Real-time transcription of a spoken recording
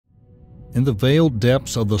In the veiled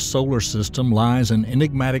depths of the solar system lies an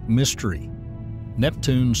enigmatic mystery: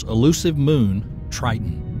 Neptune's elusive moon,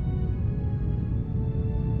 Triton.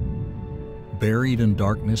 Buried in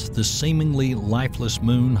darkness, this seemingly lifeless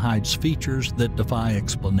moon hides features that defy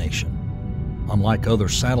explanation. Unlike other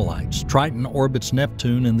satellites, Triton orbits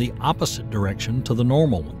Neptune in the opposite direction to the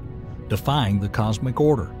normal one, defying the cosmic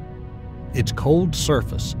order. Its cold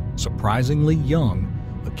surface, surprisingly young,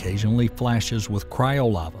 occasionally flashes with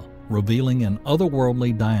cryolava, revealing an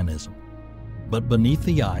otherworldly dynamism. But beneath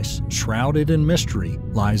the ice, shrouded in mystery,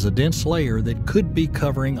 lies a dense layer that could be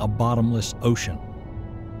covering a bottomless ocean.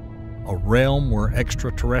 A realm where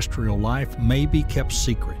extraterrestrial life may be kept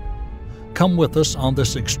secret. Come with us on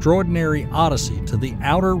this extraordinary odyssey to the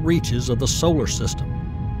outer reaches of the solar system.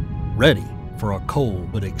 Ready for a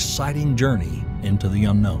cold but exciting journey into the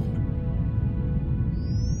unknown.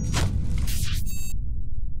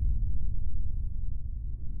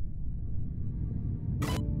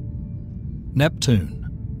 Neptune,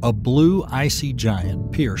 a blue icy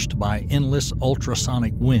giant pierced by endless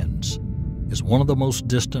ultrasonic winds, is one of the most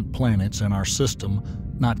distant planets in our system,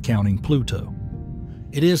 not counting Pluto.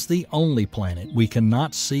 It is the only planet we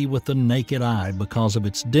cannot see with the naked eye because of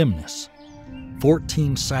its dimness.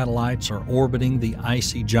 14 satellites are orbiting the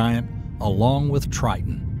icy giant along with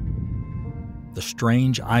Triton. The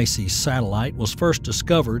strange icy satellite was first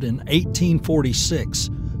discovered in 1846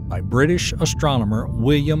 by British astronomer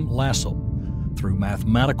William Lassell through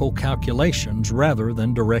mathematical calculations rather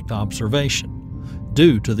than direct observation,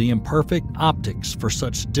 due to the imperfect optics for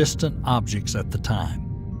such distant objects at the time.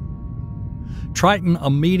 Triton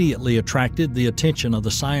immediately attracted the attention of the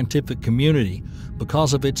scientific community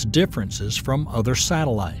because of its differences from other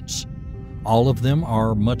satellites. All of them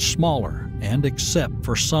are much smaller and, except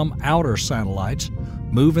for some outer satellites,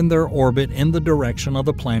 move in their orbit in the direction of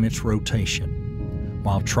the planet's rotation,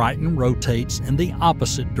 while Triton rotates in the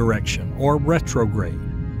opposite direction, or retrograde.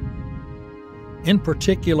 In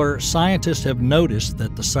particular, scientists have noticed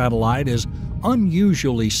that the satellite is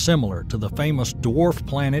unusually similar to the famous dwarf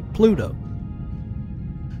planet Pluto.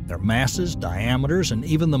 Their masses, diameters, and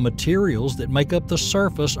even the materials that make up the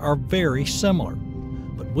surface are very similar.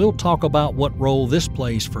 But we'll talk about what role this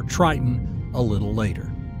plays for Triton a little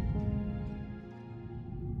later.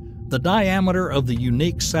 The diameter of the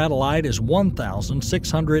unique satellite is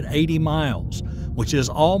 1,680 miles, which is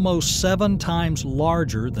almost 7 times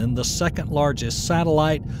larger than the second largest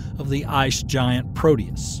satellite of the ice giant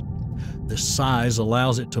Proteus. This size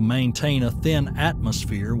allows it to maintain a thin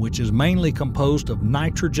atmosphere, which is mainly composed of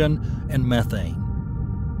nitrogen and methane.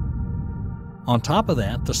 On top of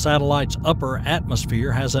that, the satellite's upper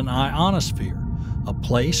atmosphere has an ionosphere, a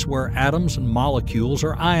place where atoms and molecules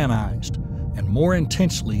are ionized, and more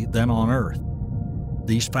intensely than on Earth.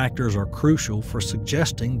 These factors are crucial for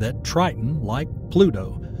suggesting that Triton, like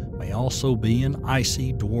Pluto, may also be an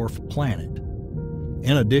icy dwarf planet.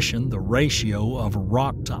 In addition, the ratio of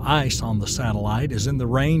rock to ice on the satellite is in the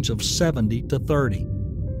range of 70 to 30.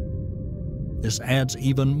 This adds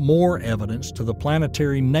even more evidence to the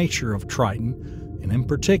planetary nature of Triton, and in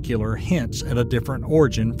particular hints at a different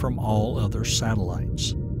origin from all other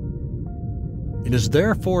satellites. It is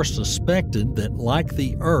therefore suspected that, like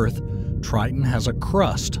the Earth, Triton has a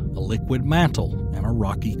crust, a liquid mantle, and a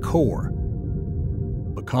rocky core.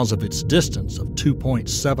 Because of its distance of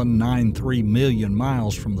 2.793 million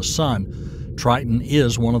miles from the Sun, Triton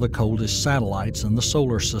is one of the coldest satellites in the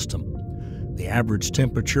solar system. The average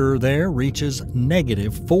temperature there reaches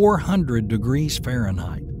 -400 degrees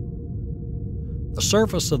Fahrenheit. The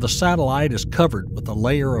surface of the satellite is covered with a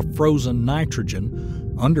layer of frozen nitrogen,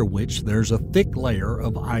 under which there's a thick layer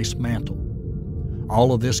of ice mantle.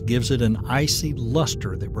 All of this gives it an icy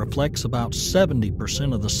luster that reflects about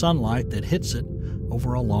 70% of the sunlight that hits it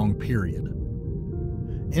over a long period.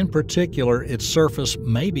 In particular, its surface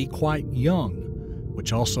may be quite young,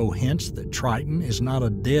 which also hints that Triton is not a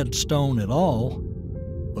dead stone at all,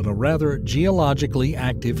 but a rather geologically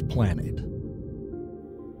active planet.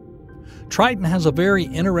 Triton has a very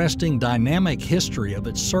interesting dynamic history of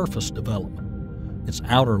its surface development. Its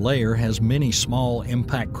outer layer has many small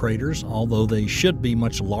impact craters, although they should be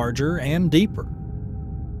much larger and deeper.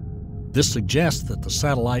 This suggests that the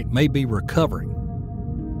satellite may be recovering.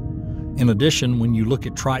 In addition, when you look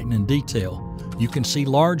at Triton in detail, you can see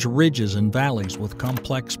large ridges and valleys with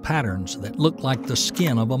complex patterns that look like the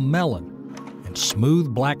skin of a melon, and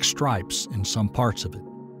smooth black stripes in some parts of it.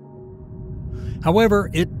 However,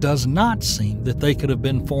 it does not seem that they could have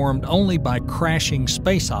been formed only by crashing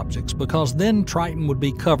space objects, because then Triton would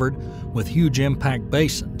be covered with huge impact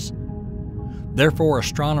basins. Therefore,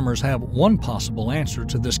 astronomers have one possible answer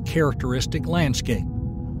to this characteristic landscape: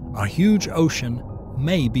 A huge ocean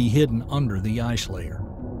may be hidden under the ice layer.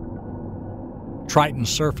 Triton's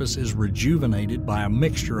surface is rejuvenated by a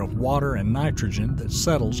mixture of water and nitrogen that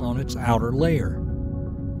settles on its outer layer.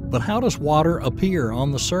 But how does water appear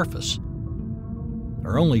on the surface?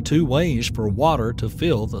 There are only two ways for water to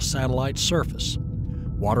fill the satellite's surface.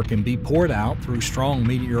 Water can be poured out through strong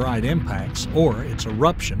meteorite impacts or its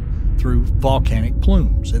eruption through volcanic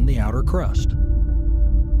plumes in the outer crust.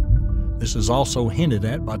 This is also hinted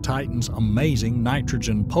at by Titan's amazing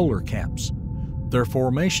nitrogen polar caps. Their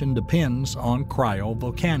formation depends on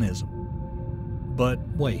cryovolcanism. But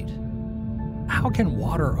wait, how can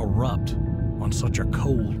water erupt on such a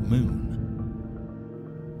cold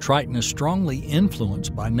moon? Triton is strongly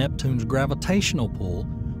influenced by Neptune's gravitational pull,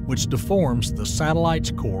 which deforms the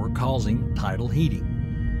satellite's core, causing tidal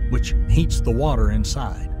heating, which heats the water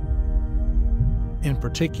inside. In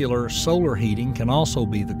particular, solar heating can also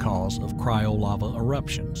be the cause of cryolava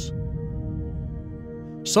eruptions.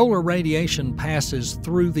 Solar radiation passes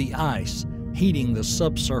through the ice, heating the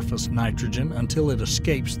subsurface nitrogen until it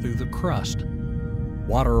escapes through the crust.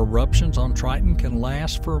 Water eruptions on Triton can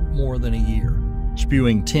last for more than a year,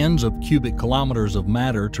 spewing tens of cubic kilometers of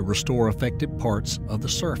matter to restore affected parts of the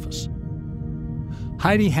surface.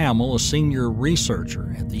 Heidi Hamel, a senior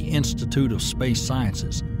researcher at the Institute of Space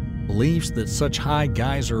Sciences, believes that such high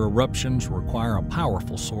geyser eruptions require a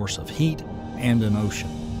powerful source of heat and an ocean.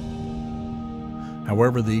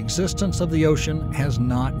 However, the existence of the ocean has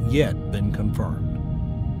not yet been confirmed.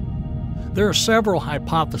 There are several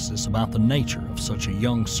hypotheses about the nature of such a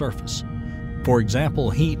young surface. For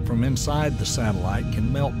example, heat from inside the satellite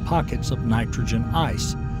can melt pockets of nitrogen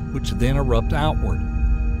ice, which then erupt outward.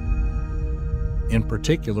 In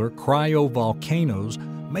particular, cryovolcanoes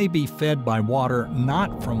may be fed by water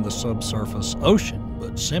not from the subsurface ocean,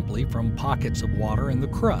 but simply from pockets of water in the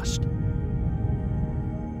crust.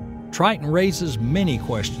 Triton raises many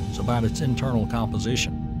questions about its internal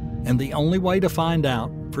composition, and the only way to find out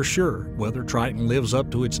for sure whether Triton lives up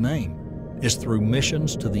to its name is through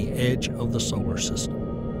missions to the edge of the solar system.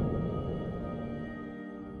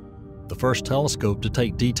 The first telescope to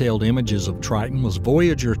take detailed images of Triton was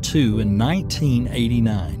Voyager 2 in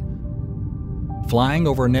 1989. Flying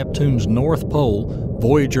over Neptune's north pole,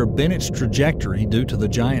 Voyager bent its trajectory due to the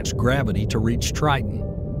giant's gravity to reach Triton.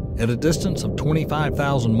 At a distance of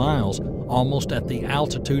 25,000 miles, almost at the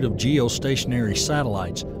altitude of geostationary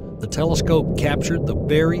satellites, the telescope captured the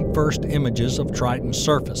very first images of Triton's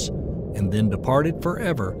surface and then departed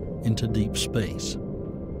forever into deep space.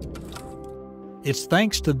 It's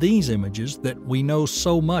thanks to these images that we know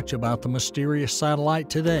so much about the mysterious satellite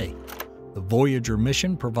today. The Voyager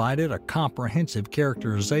mission provided a comprehensive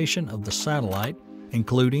characterization of the satellite,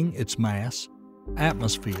 including its mass,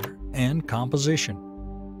 atmosphere, and composition.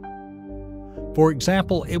 For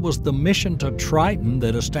example, it was the mission to Triton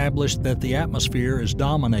that established that the atmosphere is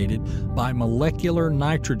dominated by molecular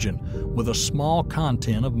nitrogen with a small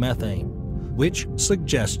content of methane, which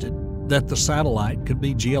suggested that the satellite could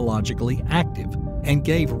be geologically active and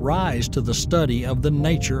gave rise to the study of the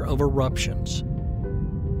nature of eruptions.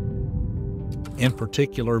 In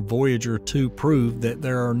particular, Voyager 2 proved that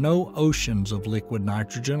there are no oceans of liquid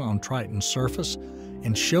nitrogen on Triton's surface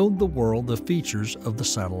and showed the world the features of the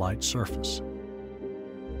satellite's surface.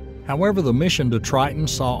 However, the mission to Triton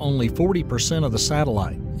saw only 40% of the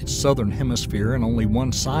satellite, its southern hemisphere, and only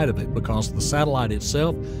one side of it because the satellite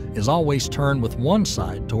itself is always turned with one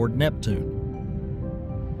side toward Neptune.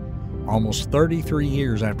 Almost 33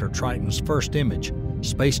 years after Triton's first image,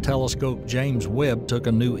 Space Telescope James Webb took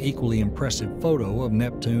a new equally impressive photo of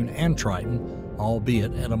Neptune and Triton,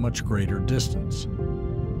 albeit at a much greater distance.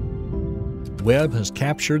 Webb has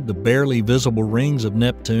captured the barely visible rings of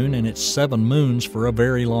Neptune and its 7 moons for a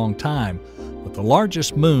very long time, but the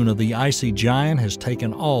largest moon of the icy giant has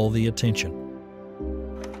taken all the attention.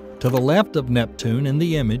 To the left of Neptune in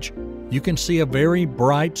the image, you can see a very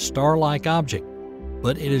bright star-like object,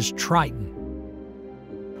 but it is Triton.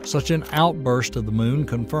 Such an outburst of the moon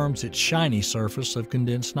confirms its shiny surface of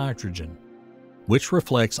condensed nitrogen, which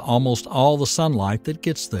reflects almost all the sunlight that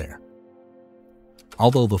gets there.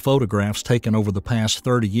 Although the photographs taken over the past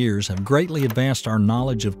 30 years have greatly advanced our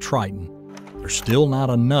knowledge of Triton, they're still not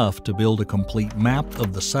enough to build a complete map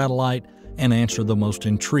of the satellite and answer the most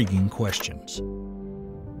intriguing questions.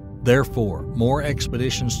 Therefore, more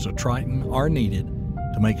expeditions to Triton are needed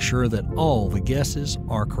to make sure that all the guesses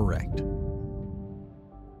are correct.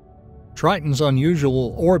 Triton's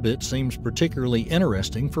unusual orbit seems particularly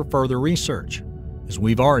interesting for further research. As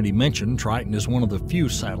we've already mentioned, Triton is one of the few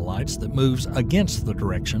satellites that moves against the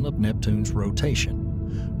direction of Neptune's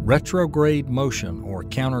rotation. Retrograde motion, or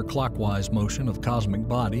counterclockwise motion of cosmic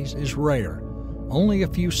bodies, is rare. Only a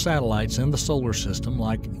few satellites in the solar system,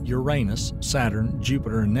 like Uranus, Saturn,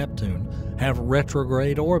 Jupiter, and Neptune, have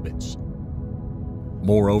retrograde orbits.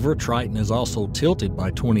 Moreover, Triton is also tilted by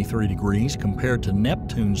 23 degrees compared to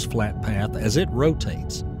Neptune's flat path as it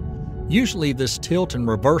rotates. Usually, this tilt and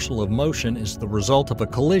reversal of motion is the result of a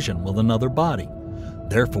collision with another body.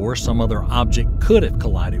 Therefore, some other object could have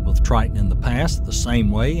collided with Triton in the past the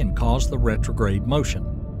same way and caused the retrograde motion.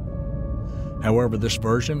 However, this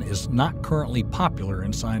version is not currently popular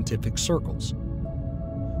in scientific circles.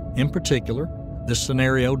 In particular, this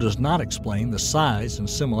scenario does not explain the size and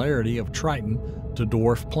similarity of Triton to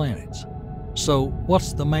dwarf planets. So,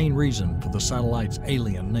 what's the main reason for the satellite's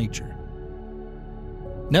alien nature?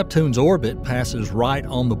 Neptune's orbit passes right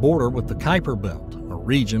on the border with the Kuiper Belt, a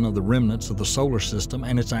region of the remnants of the solar system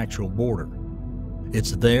and its actual border.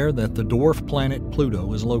 It's there that the dwarf planet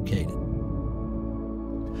Pluto is located.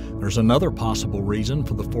 There's another possible reason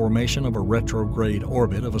for the formation of a retrograde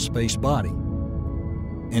orbit of a space body.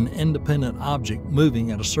 An independent object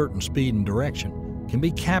moving at a certain speed and direction can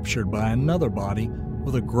be captured by another body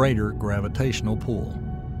with a greater gravitational pull.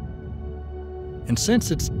 And since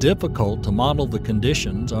it's difficult to model the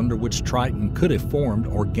conditions under which Triton could have formed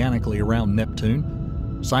organically around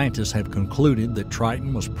Neptune, scientists have concluded that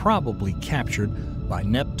Triton was probably captured by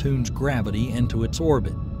Neptune's gravity into its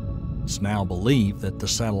orbit. It's now believed that the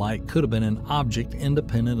satellite could have been an object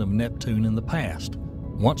independent of Neptune in the past,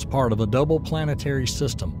 once part of a double planetary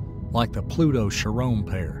system like the Pluto-Charon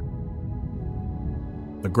pair.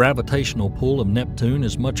 The gravitational pull of Neptune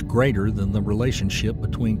is much greater than the relationship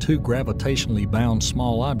between two gravitationally bound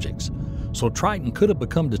small objects, so Triton could have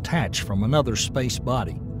become detached from another space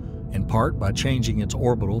body, in part by changing its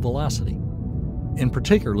orbital velocity. In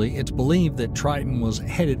particular, it's believed that Triton was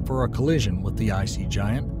headed for a collision with the icy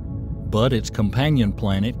giant, but its companion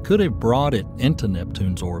planet could have brought it into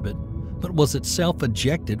Neptune's orbit, but was itself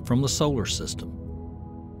ejected from the solar system.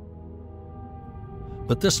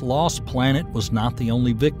 But this lost planet was not the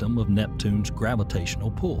only victim of Neptune's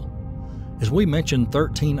gravitational pull. As we mentioned,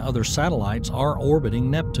 13 other satellites are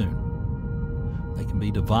orbiting Neptune. They can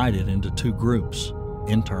be divided into two groups,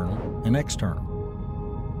 internal and external.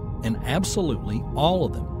 And absolutely all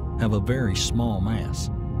of them have a very small mass.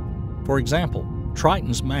 For example,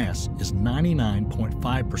 Triton's mass is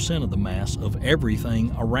 99.5% of the mass of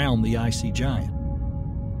everything around the icy giant.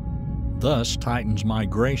 Thus, Titan's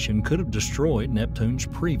migration could have destroyed Neptune's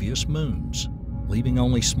previous moons, leaving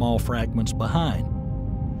only small fragments behind.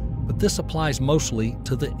 But this applies mostly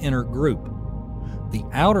to the inner group. The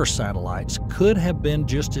outer satellites could have been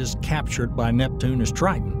just as captured by Neptune as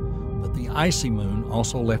Triton, but the icy moon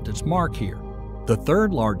also left its mark here. The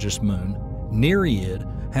third largest moon, Nereid,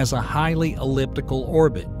 has a highly elliptical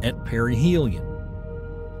orbit at perihelion.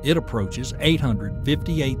 It approaches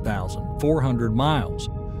 858,400 miles,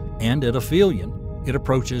 and at aphelion, it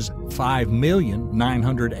approaches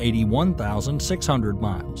 5,981,600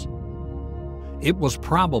 miles. It was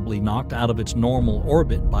probably knocked out of its normal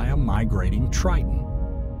orbit by a migrating Triton.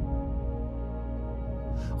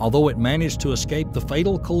 Although it managed to escape the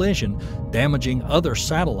fatal collision, damaging other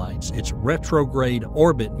satellites, its retrograde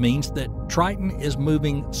orbit means that Triton is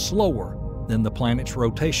moving slower than the planet's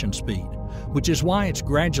rotation speed, which is why it's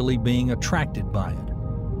gradually being attracted by it.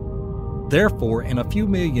 Therefore, in a few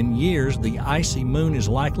million years, the icy moon is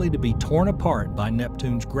likely to be torn apart by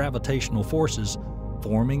Neptune's gravitational forces,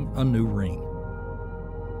 forming a new ring.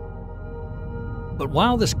 But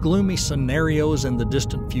while this gloomy scenario is in the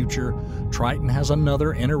distant future, Triton has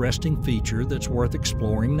another interesting feature that's worth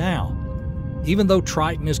exploring now. Even though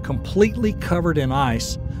Triton is completely covered in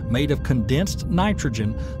ice, made of condensed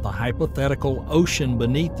nitrogen, the hypothetical ocean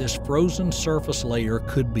beneath this frozen surface layer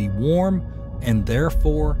could be warm and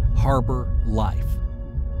therefore harbor life.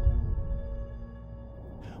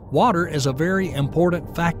 Water is a very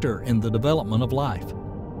important factor in the development of life.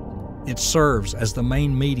 It serves as the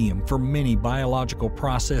main medium for many biological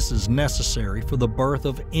processes necessary for the birth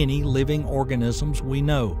of any living organisms we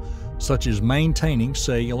know, such as maintaining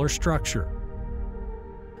cellular structure.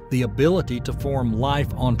 The ability to form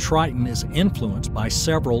life on Triton is influenced by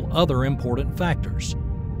several other important factors.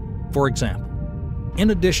 For example,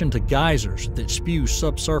 in addition to geysers that spew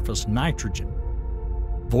subsurface nitrogen,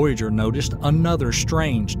 Voyager noticed another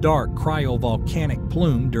strange, dark cryovolcanic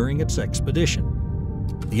plume during its expedition.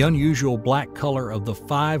 The unusual black color of the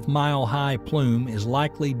 5-mile-high plume is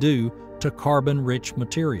likely due to carbon-rich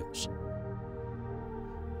materials.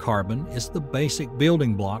 Carbon is the basic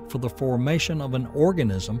building block for the formation of an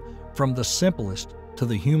organism from the simplest to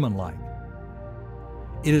the human-like.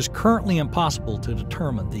 It is currently impossible to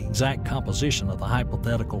determine the exact composition of the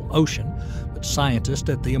hypothetical ocean, but scientists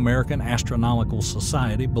at the American Astronomical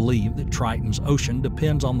Society believe that Triton's ocean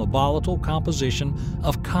depends on the volatile composition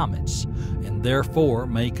of comets and therefore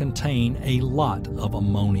may contain a lot of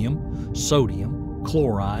ammonium, sodium,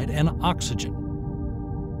 chloride, and oxygen.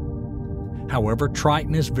 However,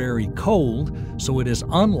 Triton is very cold, so it is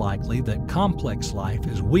unlikely that complex life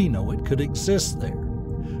as we know it could exist there.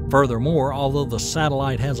 Furthermore, although the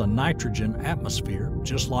satellite has a nitrogen atmosphere,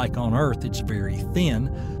 just like on Earth, it's very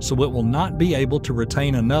thin, so it will not be able to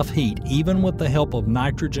retain enough heat even with the help of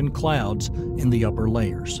nitrogen clouds in the upper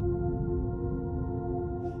layers.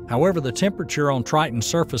 However, the temperature on Triton's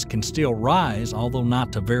surface can still rise, although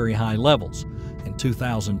not to very high levels. In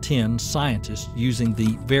 2010, scientists using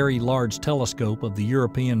the Very Large Telescope of the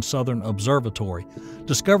European Southern Observatory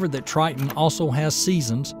discovered that Triton also has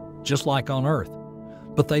seasons, just like on Earth.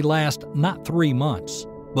 But they last not 3 months,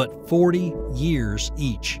 but 40 years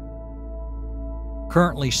each.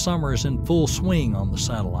 Currently, summer is in full swing on the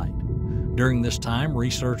satellite. During this time,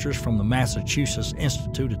 researchers from the Massachusetts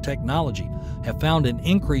Institute of Technology have found an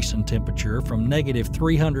increase in temperature from negative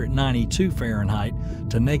 392 Fahrenheit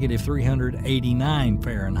to negative 389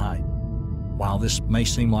 Fahrenheit. While this may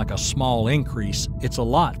seem like a small increase, it's a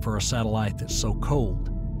lot for a satellite that's so cold.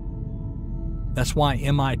 That's why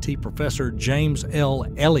MIT professor James L.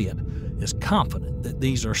 Elliott is confident that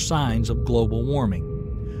these are signs of global warming.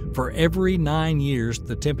 For every 9 years,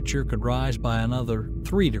 the temperature could rise by another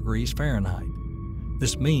 3 degrees Fahrenheit.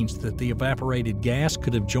 This means that the evaporated gas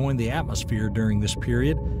could have joined the atmosphere during this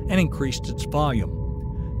period and increased its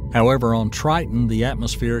volume. However, on Triton, the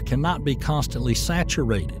atmosphere cannot be constantly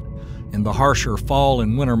saturated. In the harsher fall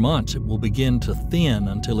and winter months, it will begin to thin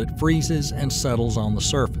until it freezes and settles on the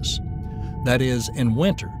surface. That is, in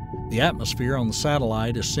winter, the atmosphere on the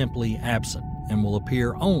satellite is simply absent and will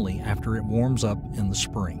appear only after it warms up in the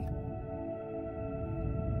spring.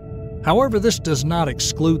 However, this does not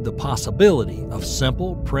exclude the possibility of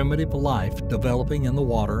simple, primitive life developing in the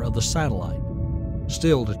water of the satellite.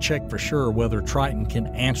 Still, to check for sure whether Triton can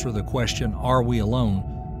answer the question, "Are we alone?"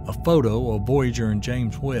 a photo of Voyager and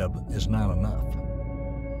James Webb is not enough.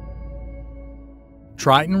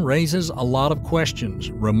 Triton raises a lot of questions,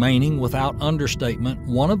 remaining without understatement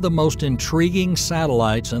one of the most intriguing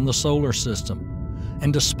satellites in the solar system.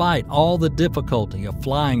 And despite all the difficulty of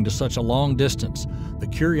flying to such a long distance, the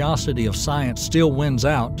curiosity of science still wins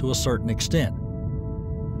out to a certain extent.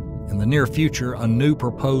 In the near future, a new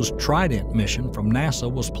proposed Triton mission from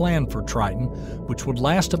NASA was planned for Triton, which would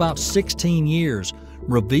last about 16 years,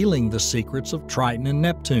 revealing the secrets of Triton and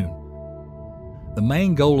Neptune. The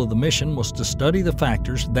main goal of the mission was to study the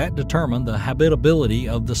factors that determine the habitability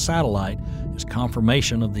of the satellite as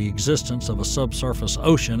confirmation of the existence of a subsurface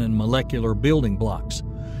ocean and molecular building blocks.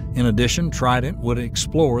 In addition, Triton would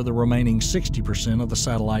explore the remaining 60% of the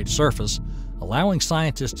satellite's surface, allowing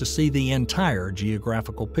scientists to see the entire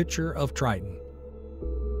geographical picture of Triton.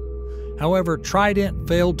 However, Triton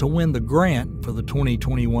failed to win the grant for the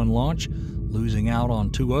 2021 launch, losing out on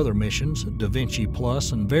 2 other missions, Da Vinci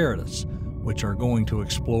Plus and Veritas, which are going to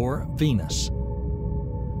explore Venus.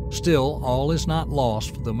 Still, all is not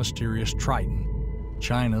lost for the mysterious Triton.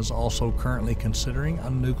 China's also currently considering a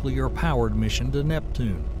nuclear-powered mission to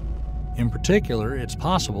Neptune. In particular, it's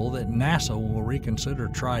possible that NASA will reconsider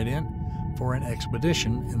Triton for an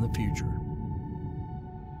expedition in the future.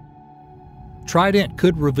 Triton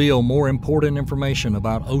could reveal more important information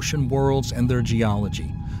about ocean worlds and their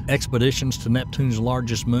geology. Expeditions to Neptune's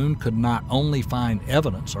largest moon could not only find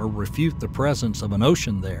evidence or refute the presence of an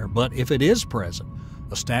ocean there, but if it is present,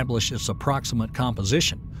 establish its approximate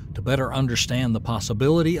composition to better understand the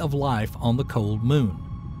possibility of life on the cold moon.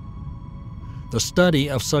 The study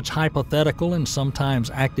of such hypothetical and sometimes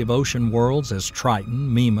active ocean worlds as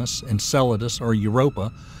Triton, Mimas, Enceladus, or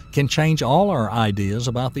Europa can change all our ideas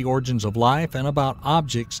about the origins of life and about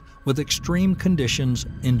objects with extreme conditions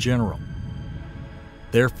in general.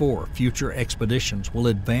 Therefore, future expeditions will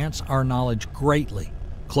advance our knowledge greatly,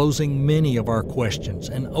 closing many of our questions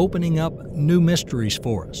and opening up new mysteries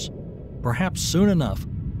for us. Perhaps soon enough,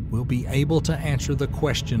 we'll be able to answer the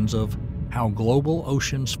questions of how global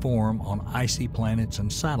oceans form on icy planets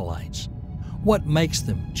and satellites, what makes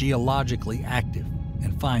them geologically active,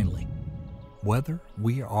 and finally, whether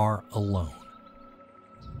we are alone.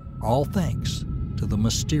 All thanks to the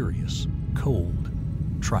mysterious, cold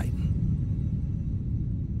Triton.